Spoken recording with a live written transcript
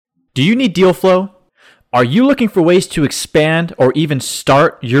Do you need deal flow? Are you looking for ways to expand or even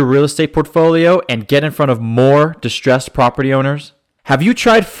start your real estate portfolio and get in front of more distressed property owners? Have you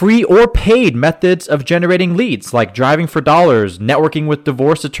tried free or paid methods of generating leads like driving for dollars, networking with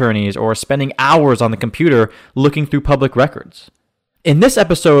divorce attorneys, or spending hours on the computer looking through public records? In this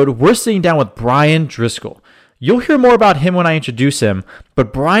episode, we're sitting down with Bryan Driscoll. You'll hear more about him when I introduce him,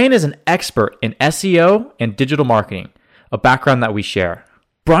 but Bryan is an expert in SEO and digital marketing, a background that we share.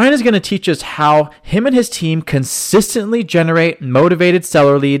 Bryan is going to teach us how him and his team consistently generate motivated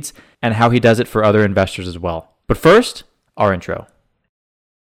seller leads and how he does it for other investors as well. But first, our intro.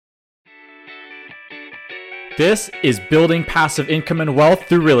 This is Building Passive Income and Wealth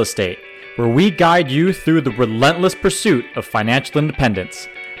Through Real Estate, where we guide you through the relentless pursuit of financial independence.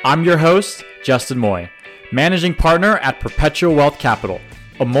 I'm your host, Justin Moy, managing partner at Perpetual Wealth Capital,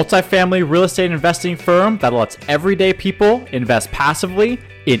 a multifamily real estate investing firm that lets everyday people invest passively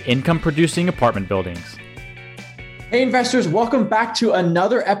in income-producing apartment buildings. Hey investors, welcome back to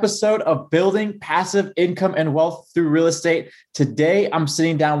another episode of Building Passive Income and Wealth Through Real Estate. Today, I'm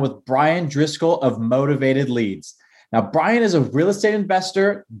sitting down with Bryan Driscoll of Motivated Leads. Now, Bryan is a real estate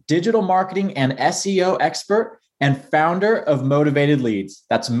investor, digital marketing and SEO expert, and founder of Motivated Leads.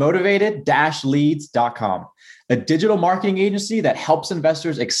 That's motivated-leads.com, a digital marketing agency that helps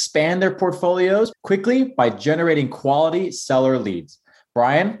investors expand their portfolios quickly by generating quality seller leads.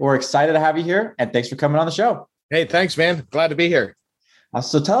 Bryan, we're excited to have you here, and thanks for coming on the show. Hey, thanks, man. Glad to be here.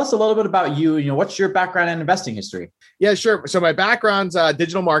 So tell us a little bit about you. What's your background in investing history? Yeah, sure. So my background's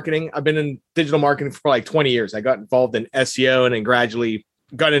digital marketing. I've been in digital marketing for like 20 years. I got involved in SEO and then gradually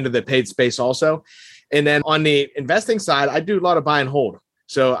got into the paid space also. And then on the investing side, I do a lot of buy and hold.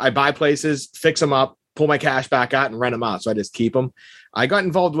 So I buy places, fix them up, pull my cash back out and rent them out. So I just keep them. I got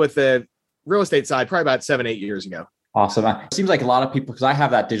involved with the real estate side probably about 7-8 years ago. Awesome. It seems like a lot of people, because I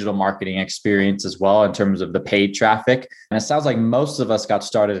have that digital marketing experience as well in terms of the paid traffic. And it sounds like most of us got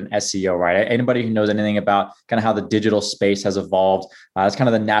started in SEO, right? Anybody who knows anything about kind of how the digital space has evolved, it's kind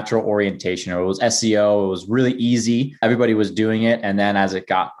of the natural orientation. It was SEO. It was really easy. Everybody was doing it. And then as it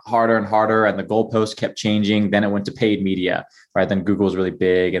got harder and harder and the goalposts kept changing, then it went to paid media, right? Then Google was really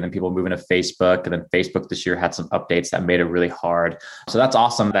big and then people moving to Facebook. And then Facebook this year had some updates that made it really hard. So that's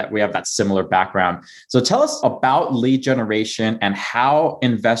awesome that we have that similar background. So tell us about lead generation and how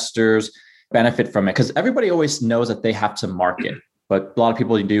investors benefit from it. Because everybody always knows that they have to market, but a lot of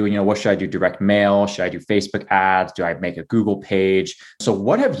people do, what should I do? Direct mail? Should I do Facebook ads? Do I make a Google page? So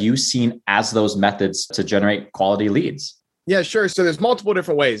what have you seen as those methods to generate quality leads? Yeah, sure. So there's multiple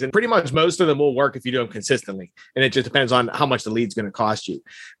different ways and pretty much most of them will work if you do them consistently. And it just depends on how much the lead's going to cost you.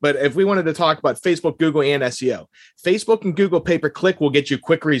 But if we wanted to talk about Facebook, Google, and SEO, Facebook and Google pay-per-click will get you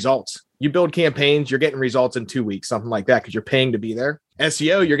quick results. You build campaigns, you're getting results in 2 weeks, something like that, because you're paying to be there.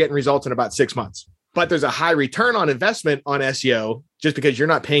 SEO, you're getting results in about 6 months. But there's a high return on investment on SEO just because you're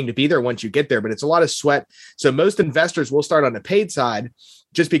not paying to be there once you get there, but it's a lot of sweat. So most investors will start on the paid side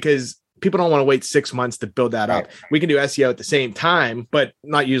just because people don't want to wait 6 months to build that up. We can do SEO at the same time, but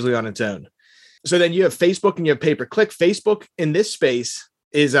not usually on its own. So then you have Facebook and you have pay-per-click. Facebook in this space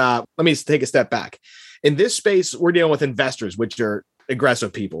is, let me take a step back. In this space, we're dealing with investors, which are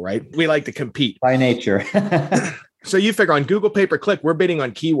aggressive people, right? We like to compete. By nature. So you figure on Google pay-per-click, we're bidding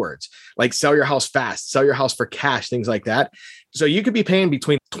on keywords like sell your house fast, sell your house for cash, things like that. So you could be paying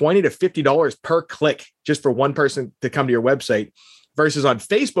between $20 to $50 per click just for one person to come to your website. Versus on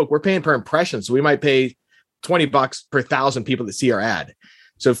Facebook, we're paying per impression. So we might pay $20 per 1,000 people that see our ad.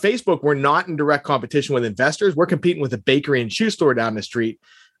 So Facebook, we're not in direct competition with investors. We're competing with a bakery and shoe store down the street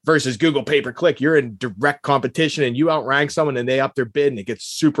versus Google pay-per-click. You're in direct competition and you outrank someone and they up their bid and it gets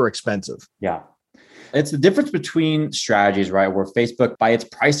super expensive. Yeah. It's the difference between strategies, right? Where Facebook, by its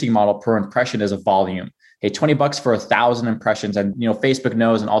pricing model per impression, is a volume. Hey, $20 for 1,000 impressions. And, Facebook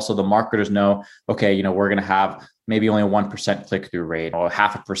knows, and also the marketers know, okay, we're going to have maybe only a 1% click-through rate or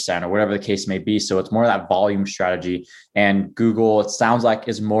 0.5% or whatever the case may be. So it's more of that volume strategy. And Google, it sounds like,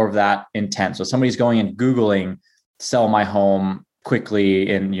 is more of that intent. So somebody's going and Googling, sell my home quickly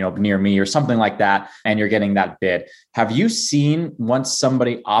in, near me or something like that. And you're getting that bid. Have you seen once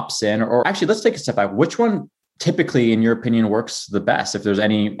somebody opts in, or actually let's take a step back. Which one typically, in your opinion, works the best, if there's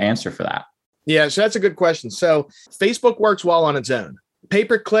any answer for that? Yeah, so that's a good question. So Facebook works well on its own.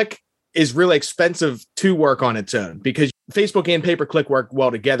 Pay-per-click is really expensive to work on its own because Facebook and pay-per-click work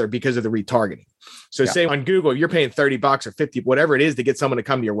well together because of the retargeting. So say on Google, you're paying $30 or 50, whatever it is to get someone to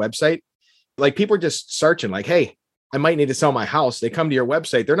come to your website. Like people are just searching like, hey, I might need to sell my house. They come to your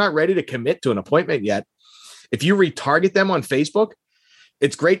website. They're not ready to commit to an appointment yet. If you retarget them on Facebook,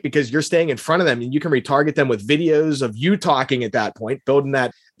 it's great because you're staying in front of them and you can retarget them with videos of you talking at that point, building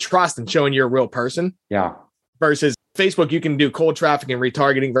that trust and showing you're a real person. Yeah. Versus Facebook, you can do cold traffic and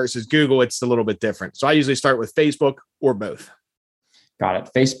retargeting, versus Google, it's a little bit different. So I usually start with Facebook or both. Got it.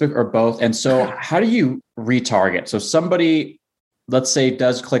 Facebook or both. And so how do you retarget? So somebody, let's say,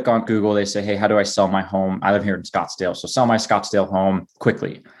 does click on Google. They say, hey, how do I sell my home? I live here in Scottsdale. So sell my Scottsdale home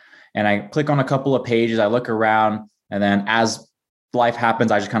quickly. And I click on a couple of pages. I look around. And then as life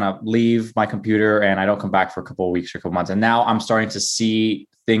happens, I just kind of leave my computer and I don't come back for a couple of weeks or a couple of months. And now I'm starting to see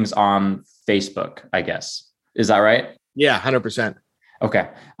things on Facebook, I guess. Is that right? Yeah, 100%. Okay.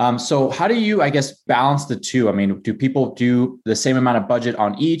 So how do you, I guess, balance the two? I mean, do people do the same amount of budget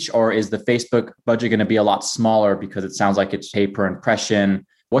on each, or is the Facebook budget going to be a lot smaller because it sounds like it's pay per impression?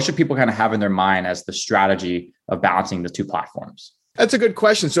 What should people kind of have in their mind as the strategy of balancing the two platforms? That's a good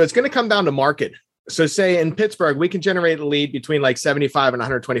question. So it's going to come down to market. So say in Pittsburgh, we can generate a lead between like $75 and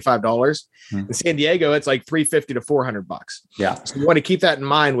 $125. In San Diego, it's like $350 to $400. Yeah. So you want to keep that in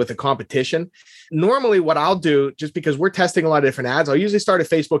mind with the competition. Normally what I'll do, just because we're testing a lot of different ads, I'll usually start a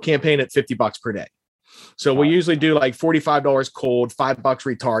Facebook campaign at $50 per day. So we usually do like $45 cold, $5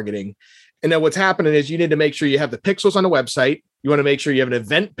 retargeting. And then what's happening is you need to make sure you have the pixels on the website. You want to make sure you have an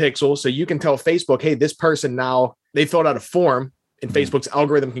event pixel so you can tell Facebook, hey, this person now, they filled out a form. And Facebook's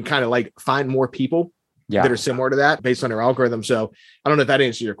algorithm can kind of like find more people that are similar to that based on their algorithm. So I don't know if that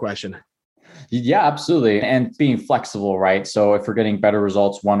answers your question. Yeah, absolutely. And being flexible, right? So if we're getting better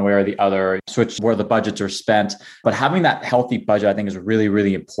results one way or the other, switch where the budgets are spent. But having that healthy budget, I think, is really,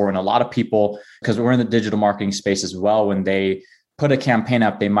 really important. A lot of people, because we're in the digital marketing space as well, when they put a campaign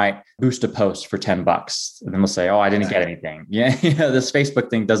up, they might boost a post for $10. And then they'll say, oh, I didn't get anything. Yeah, this Facebook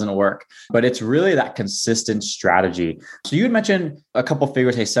thing doesn't work. But it's really that consistent strategy. So you had mentioned a couple of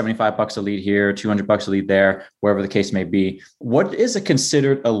figures, hey, $75 a lead here, $200 a lead there, wherever the case may be. What is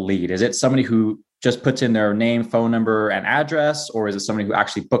considered a lead? Is it somebody who just puts in their name, phone number, and address? Or is it somebody who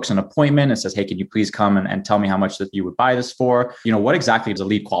actually books an appointment and says, hey, can you please come and tell me how much that you would buy this for? What exactly does a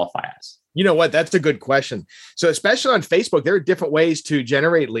lead qualify as? You know what? That's a good question. So especially on Facebook, there are different ways to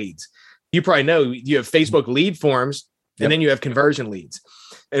generate leads. You probably know you have Facebook lead forms, and then you have conversion leads.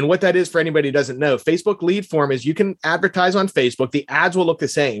 And what that is, for anybody who doesn't know, Facebook lead form is you can advertise on Facebook. The ads will look the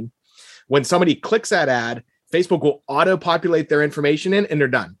same. When somebody clicks that ad, Facebook will auto-populate their information in and they're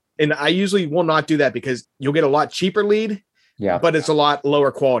done. And I usually will not do that because you'll get a lot cheaper lead, but it's a lot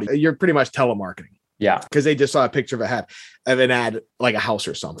lower quality. You're pretty much telemarketing. Yeah. Because they just saw a picture of an ad, like a house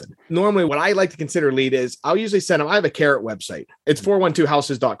or something. Normally, what I like to consider lead is I'll usually send them. I have a Carrot website. It's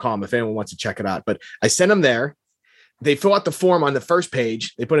 412houses.com if anyone wants to check it out. But I send them there. They fill out the form on the first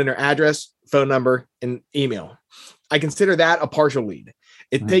page. They put in their address, phone number, and email. I consider that a partial lead.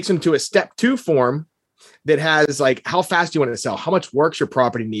 It takes them to a step 2 form that has like, how fast do you want to sell? How much work's your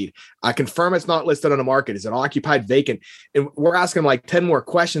property need? I confirm it's not listed on the market. Is it occupied, vacant? And we're asking them like 10 more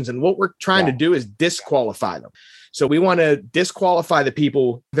questions. And what we're trying to do is disqualify them. So we want to disqualify the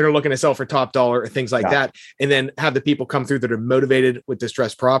people that are looking to sell for top dollar or things like that. And then have the people come through that are motivated with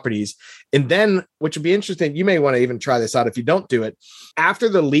distressed properties. And then, which would be interesting, you may want to even try this out if you don't do it. After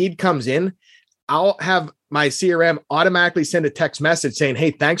the lead comes in, I'll have my CRM automatically send a text message saying,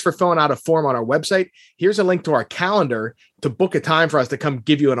 hey, thanks for filling out a form on our website. Here's a link to our calendar to book a time for us to come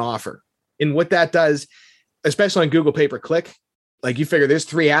give you an offer. And what that does, especially on Google pay-per-click, like you figure there's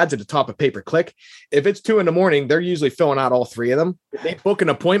 3 ads at the top of pay-per-click. If it's 2 a.m, they're usually filling out all 3 of them. If they book an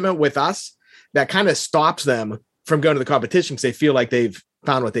appointment with us, that kind of stops them from going to the competition because they feel like they've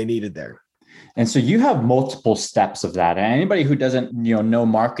found what they needed there. And so you have multiple steps of that. And anybody who doesn't, know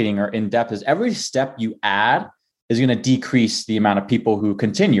marketing or in depth, is every step you add is going to decrease the amount of people who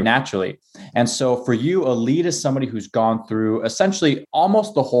continue naturally. And so for you, a lead is somebody who's gone through essentially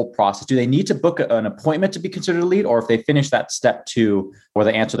almost the whole process. Do they need to book an appointment to be considered a lead? Or if they finish that step 2, where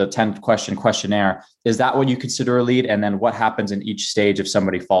they answer the 10-question questionnaire, is that what you consider a lead? And then what happens in each stage if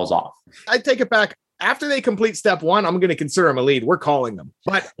somebody falls off? I take it back. After they complete step 1, I'm going to consider them a lead. We're calling them.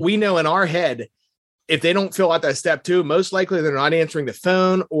 But we know in our head, if they don't fill out that step 2, most likely they're not answering the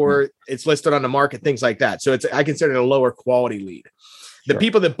phone or it's listed on the market, things like that. So I consider it a lower quality lead. The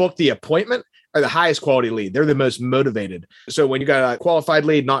people that book the appointment are the highest quality lead. They're the most motivated. So when you got a qualified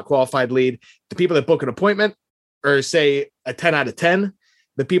lead, not qualified lead, the people that book an appointment are, say, a 10 out of 10.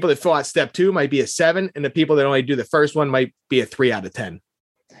 The people that fill out step 2 might be a 7. And the people that only do the first one might be a 3 out of 10.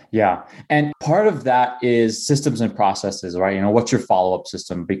 Yeah. And part of that is systems and processes, right? What's your follow-up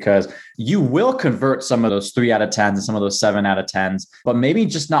system? Because you will convert some of those 3 out of 10s and some of those 7 out of 10s, but maybe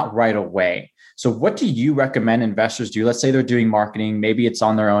just not right away. So what do you recommend investors do? Let's say they're doing marketing, maybe it's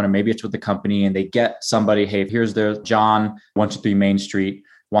on their own, or maybe it's with the company, and they get somebody, hey, here's their John, 123 Main Street,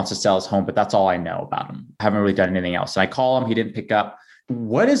 wants to sell his home, but that's all I know about him. I haven't really done anything else. And I call him, he didn't pick up.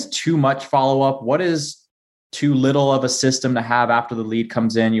 What is too much follow-up? What is too little of a system to have after the lead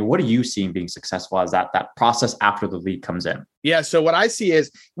comes in? What are you seeing being successful as that process after the lead comes in? Yeah. So what I see is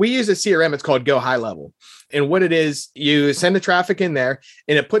we use a CRM. It's called Go High Level. And what it is, you send the traffic in there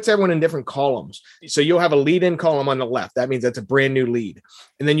and it puts everyone in different columns. So you'll have a lead in column on the left. That means that's a brand new lead.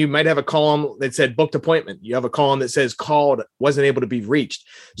 And then you might have a column that said booked appointment. You have a column that says called, wasn't able to be reached.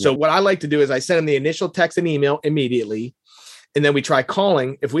 So what I like to do is I send them the initial text and email immediately. And then we try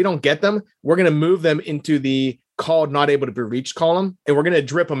calling. If we don't get them, we're going to move them into the called, not able to be reached column. And we're going to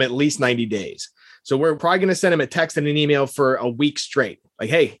drip them at least 90 days. So we're probably going to send them a text and an email for a week straight. Like,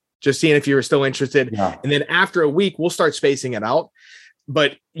 hey, just seeing if you were still interested. Yeah. And then after a week, we'll start spacing it out.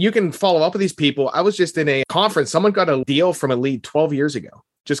 But you can follow up with these people. I was just in a conference. Someone got a deal from a lead 12 years ago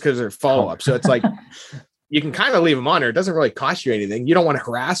just because they're follow-up. So it's like, you can kind of leave them on there. It doesn't really cost you anything. You don't want to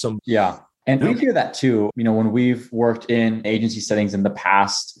harass them. Yeah. And we hear that too, when we've worked in agency settings in the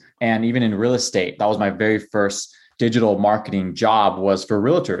past and even in real estate. That was my very first digital marketing job, was for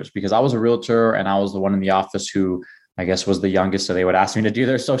realtors, because I was a realtor and I was the one in the office who I guess was the youngest. So they would ask me to do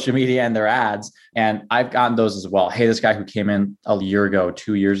their social media and their ads. And I've gotten those as well. Hey, this guy who came in a year ago,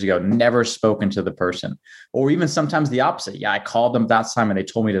 2 years ago, never spoken to the person. Or even sometimes the opposite. Yeah, I called them that time and they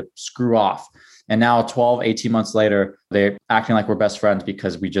told me to screw off. And now 12, 18 months later, they're acting like we're best friends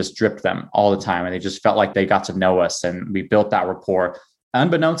because we just dripped them all the time. And they just felt like they got to know us and we built that rapport.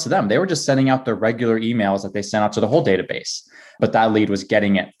 Unbeknownst to them, they were just sending out their regular emails that they sent out to the whole database. But that lead was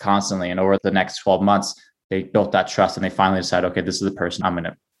getting it constantly. And over the next 12 months, they built that trust and they finally decided, okay, this is the person I'm going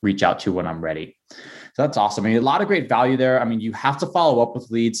to reach out to when I'm ready. So that's awesome. A lot of great value there. You have to follow up with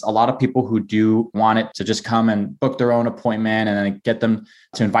leads. A lot of people who do want it to just come and book their own appointment and then get them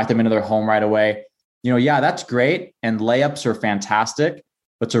to invite them into their home right away. Yeah, that's great. And layups are fantastic.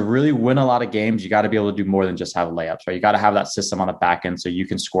 But to really win a lot of games, you got to be able to do more than just have layups, right? You got to have that system on the back end so you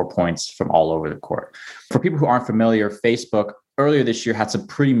can score points from all over the court. For people who aren't familiar, Facebook earlier this year had some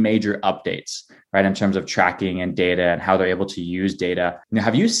pretty major updates, right? In terms of tracking and data and how they're able to use data.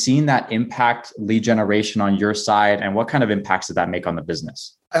 Have you seen that impact lead generation on your side? And what kind of impacts did that make on the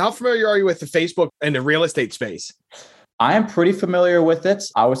business? How familiar are you with the Facebook and the real estate space? I am pretty familiar with it.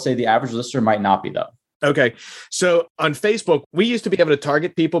 I would say the average listener might not be, though. Okay. So on Facebook, we used to be able to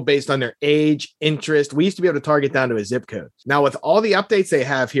target people based on their age, interest. We used to be able to target down to a zip code. Now, with all the updates they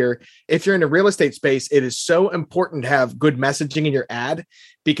have here, if you're in the real estate space, it is so important to have good messaging in your ad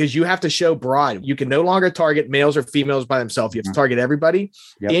because you have to show broad. You can no longer target males or females by themselves. You have to target everybody.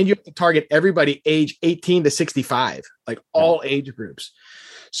 Yep. And you have to target everybody age 18 to 65, like all age groups.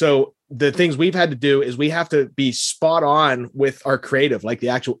 So the things we've had to do is we have to be spot on with our creative, like the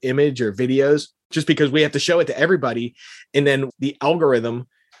actual image or videos, just because we have to show it to everybody. And then the algorithm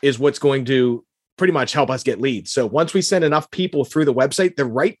is what's going to pretty much help us get leads. So once we send enough people through the website, the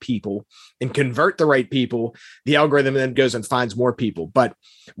right people, and convert the right people, the algorithm then goes and finds more people. But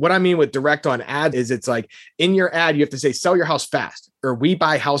what I mean with direct on ad is it's like in your ad, you have to say, sell your house fast, or we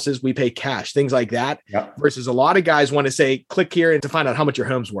buy houses, we pay cash, things like that. Yep. Versus a lot of guys want to say, click here and to find out how much your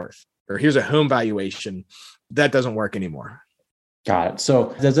home's worth, or here's a home valuation. That doesn't work anymore. Got it.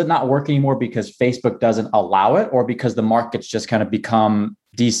 So does it not work anymore because Facebook doesn't allow it, or because the market's just kind of become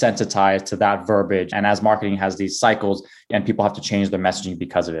desensitized to that verbiage? And as marketing has these cycles and people have to change their messaging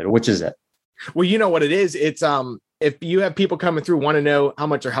because of it, which is it? Well, you know what it is. It's if you have people coming through want to know how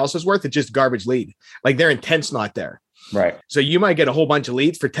much their house is worth, it's just garbage lead. Like their intent's not there. Right. So you might get a whole bunch of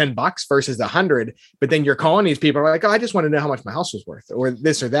leads for $10 versus 100, but then you're calling these people like, oh, I just want to know how much my house was worth, or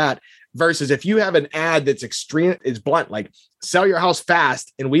this or that. Versus if you have an ad that's extreme, it's blunt, like sell your house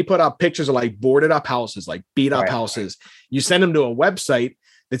fast. And we put up pictures of like boarded up houses, like beat up houses. You send them to a website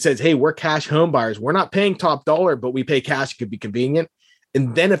that says, hey, we're cash home buyers. We're not paying top dollar, but we pay cash. It could be convenient.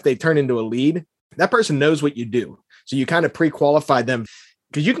 And then if they turn into a lead, that person knows what you do. So you kind of pre-qualify them,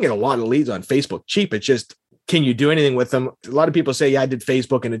 because you can get a lot of leads on Facebook cheap. It's just, can you do anything with them? A lot of people say, yeah, I did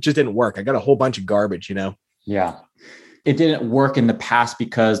Facebook and it just didn't work. I got a whole bunch of garbage, you know? Yeah. It didn't work in the past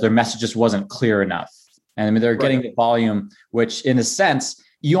because their message just wasn't clear enough. And they're getting the volume, which in a sense,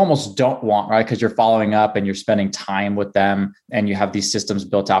 you almost don't want, right? Because you're following up and you're spending time with them and you have these systems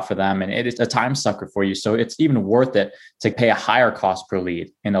built out for them, and it is a time sucker for you. So it's even worth it to pay a higher cost per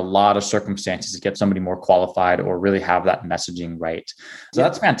lead in a lot of circumstances to get somebody more qualified or really have that messaging right. So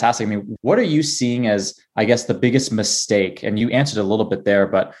that's fantastic. I mean, what are you seeing as, I guess, the biggest mistake? And you answered a little bit there,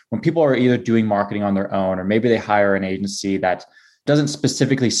 but when people are either doing marketing on their own, or maybe they hire an agency that doesn't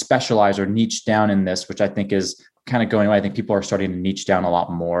specifically specialize or niche down in this, which I think is kind of going away. I think people are starting to niche down a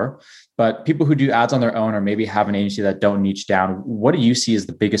lot more, but people who do ads on their own, or maybe have an agency that don't niche down, what do you see as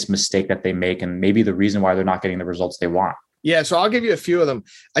the biggest mistake that they make, and maybe the reason why they're not getting the results they want? Yeah, so I'll give you a few of them.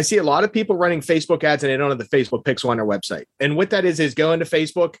 I see a lot of people running Facebook ads and they don't have the Facebook pixel on their website. And what that is go into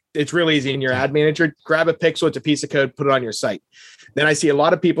Facebook. It's really easy in your ad manager, grab a pixel, it's a piece of code, put it on your site. Then I see a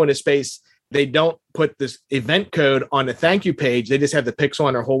lot of people in this space, they don't put this event code on the thank you page. They just have the pixel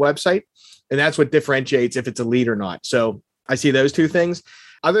on their whole website. And that's what differentiates if it's a lead or not. So I see those two things.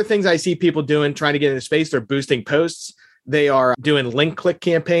 Other things I see people doing, trying to get into space, they're boosting posts. They are doing link click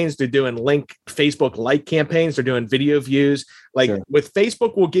campaigns. They're doing link Facebook like campaigns. They're doing video views. Like sure. With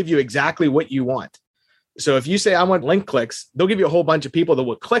Facebook, will give you exactly what you want. So if you say, I want link clicks, they'll give you a whole bunch of people that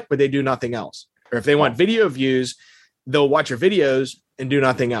will click, but they do nothing else. Or if they want video views, they'll watch your videos and do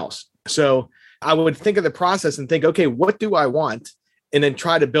nothing else. So I would think of the process and think, okay, what do I want? And then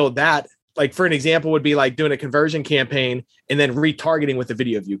try to build that. Like, for an example, would be like doing a conversion campaign and then retargeting with a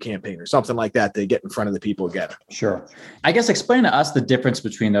video view campaign or something like that to get in front of the people again. Sure. I guess explain to us the difference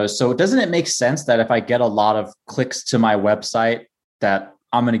between those. So doesn't it make sense that if I get a lot of clicks to my website, that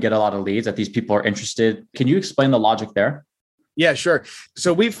I'm going to get a lot of leads, that these people are interested? Can you explain the logic there? Yeah, sure.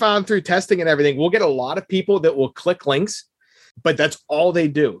 So we found through testing and everything, we'll get a lot of people that will click links, but that's all they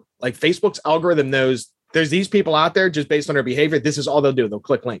do. Like Facebook's algorithm knows there's these people out there just based on their behavior. This is all they'll do. They'll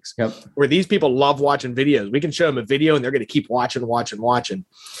click links. Yep. Where these people love watching videos. We can show them a video and they're going to keep watching.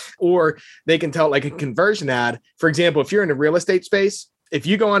 Or they can tell like a conversion ad. For example, if you're in the real estate space, if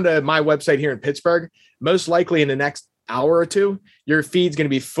you go onto my website here in Pittsburgh, most likely in the next hour or two, your feed's going to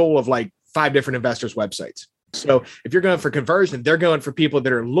be full of like 5 different investors' websites. So if you're going for conversion, they're going for people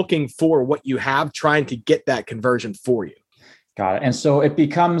that are looking for what you have, trying to get that conversion for you. Got it. And so it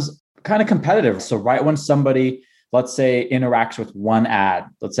becomes kind of competitive. So right when somebody, let's say, interacts with one ad,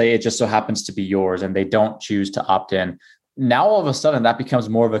 let's say it just so happens to be yours and they don't choose to opt in, now all of a sudden that becomes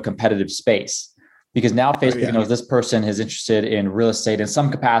more of a competitive space, because now Facebook knows this person is interested in real estate in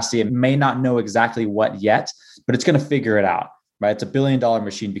some capacity and may not know exactly what yet, but it's going to figure it out. Right? It's $1 billion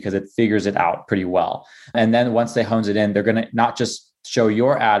machine because it figures it out pretty well. And then once they hones it in, they're going to not just show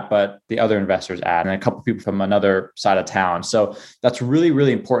your ad, but the other investor's ad and a couple of people from another side of town. So that's really,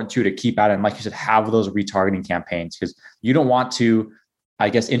 really important too, to keep at it. And like you said, have those retargeting campaigns, because you don't want to, I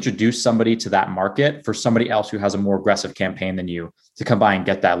guess, introduce somebody to that market for somebody else who has a more aggressive campaign than you to come by and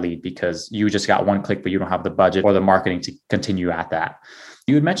get that lead, because you just got one click, but you don't have the budget or the marketing to continue at that.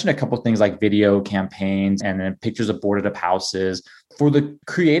 You had mentioned a couple of things like video campaigns and then pictures of boarded up houses. For the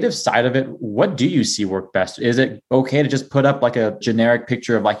creative side of it, what do you see work best? Is it okay to just put up like a generic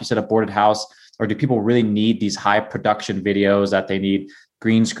picture of, like you said, a boarded house? Or do people really need these high production videos that they need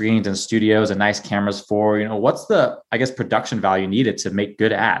green screens and studios and nice cameras for? You know, what's the, I guess, production value needed to make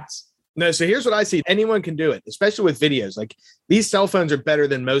good ads? No, so here's what I see. Anyone can do it, especially with videos. Like these cell phones are better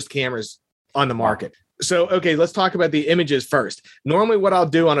than most cameras on the market. So, okay, let's talk about the images first. Normally what I'll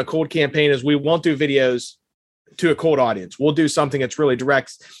do on a cold campaign is we won't do videos to a cold audience. We'll do something that's really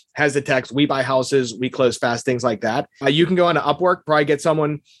direct, has the text, we buy houses, we close fast, things like that. You can go on to Upwork, probably get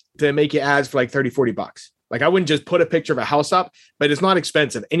someone to make you ads for like 30, 40 bucks. Like I wouldn't just put a picture of a house up, but it's not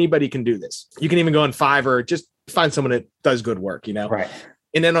expensive. Anybody can do this. You can even go on Fiverr, just find someone that does good work, you know? Right.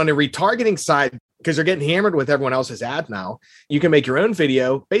 And then on the retargeting side, because they're getting hammered with everyone else's ad now, you can make your own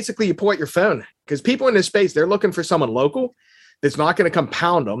video. Basically, you pull out your phone, because people in this space, they're looking for someone local that's not going to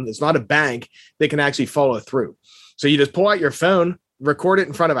compound them. It's not a bank. They can actually follow through. So you just pull out your phone, record it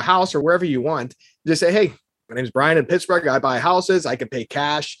in front of a house or wherever you want. Just say, hey, my name's Bryan in Pittsburgh. I buy houses. I can pay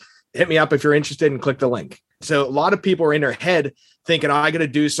cash. Hit me up if you're interested, and click the link. So a lot of people are in their head thinking, oh, I got to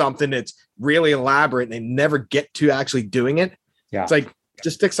do something that's really elaborate, and they never get to actually doing it. Yeah. It's like,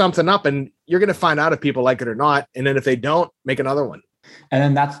 just stick something up and you're going to find out if people like it or not. And then if they don't, make another one. And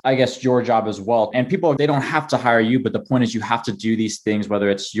then that's, I guess, your job as well. And people, they don't have to hire you, but the point is you have to do these things, whether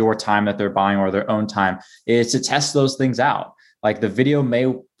it's your time that they're buying or their own time, is to test those things out. Like the video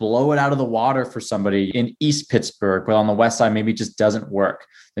may blow it out of the water for somebody in East Pittsburgh, but on the West side, maybe it just doesn't work.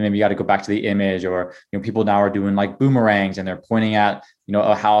 Then maybe you got to go back to the image, or, people now are doing like boomerangs and they're pointing at,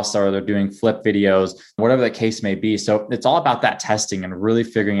 a house, or they're doing flip videos, whatever the case may be. So it's all about that testing and really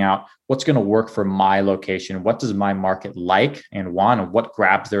figuring out what's going to work for my location. What does my market like and want, and what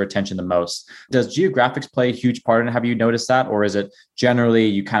grabs their attention the most? Does geographics play a huge part in it? Have you noticed that? Or is it generally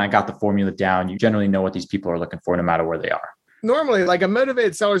you kind of got the formula down? You generally know what these people are looking for no matter where they are? Normally, like a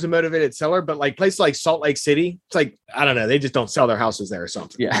motivated seller is a motivated seller, but like places like Salt Lake City, it's like, I don't know, they just don't sell their houses there or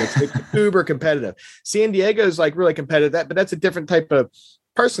something. Yeah. It's uber competitive. San Diego is like really competitive, but that's a different type of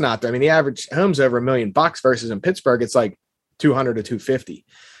person out there. I mean, the average home's over $1 million versus in Pittsburgh, it's like 200 to 250.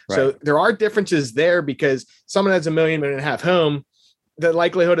 Right. So there are differences there, because someone has $1.5 million home, the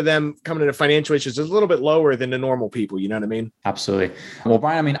likelihood of them coming into financial issues is a little bit lower than the normal people. You know what I mean? Absolutely. Well,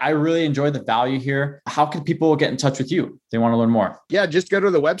 Bryan, I really enjoyed the value here. How can people get in touch with you if they want to learn more? Yeah, just go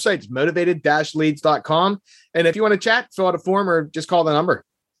to the website. It's motivated-leads.com. And if you want to chat, fill out a form or just call the number.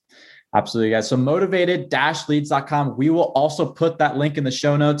 Absolutely, guys. So motivated-leads.com. We will also put that link in the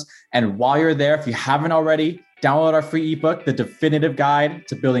show notes. And while you're there, if you haven't already, download our free ebook, The Definitive Guide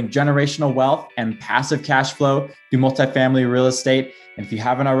to Building Generational Wealth and Passive Cash Flow through Multifamily Real Estate. And if you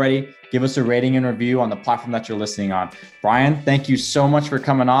haven't already, give us a rating and review on the platform that you're listening on. Bryan, thank you so much for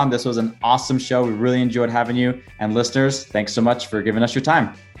coming on. This was an awesome show. We really enjoyed having you. And listeners, thanks so much for giving us your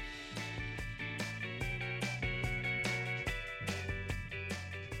time.